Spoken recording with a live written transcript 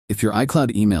If your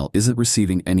iCloud email isn't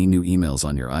receiving any new emails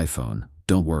on your iPhone,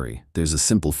 don't worry, there's a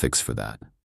simple fix for that.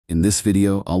 In this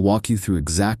video, I'll walk you through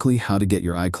exactly how to get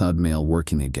your iCloud mail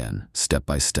working again, step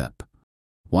by step.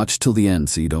 Watch till the end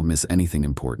so you don't miss anything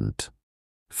important.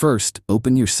 First,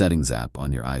 open your Settings app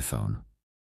on your iPhone.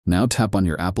 Now tap on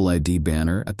your Apple ID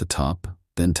banner at the top,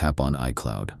 then tap on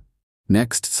iCloud.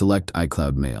 Next, select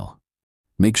iCloud Mail.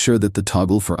 Make sure that the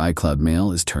toggle for iCloud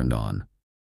Mail is turned on.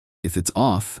 If it's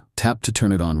off, tap to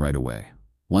turn it on right away.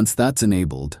 Once that's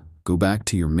enabled, go back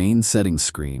to your main settings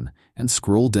screen and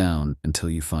scroll down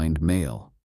until you find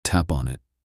Mail. Tap on it.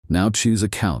 Now choose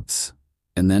Accounts,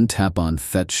 and then tap on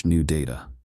Fetch New Data.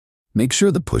 Make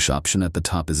sure the push option at the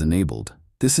top is enabled.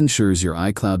 This ensures your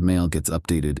iCloud Mail gets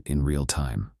updated in real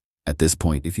time. At this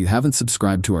point, if you haven't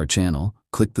subscribed to our channel,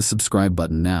 click the subscribe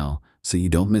button now so you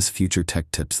don't miss future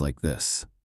tech tips like this.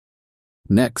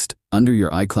 Next, under your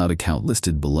iCloud account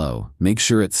listed below, make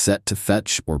sure it's set to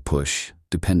Fetch or Push,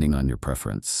 depending on your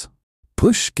preference.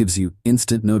 Push gives you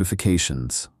instant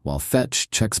notifications, while Fetch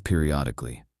checks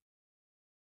periodically.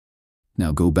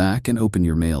 Now go back and open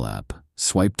your Mail app,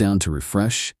 swipe down to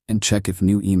refresh, and check if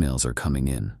new emails are coming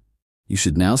in. You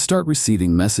should now start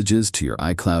receiving messages to your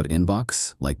iCloud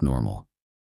inbox like normal.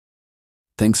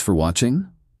 Thanks for watching.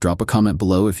 Drop a comment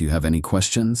below if you have any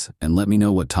questions, and let me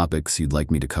know what topics you'd like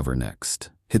me to cover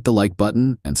next. Hit the like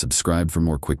button and subscribe for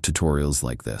more quick tutorials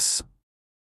like this.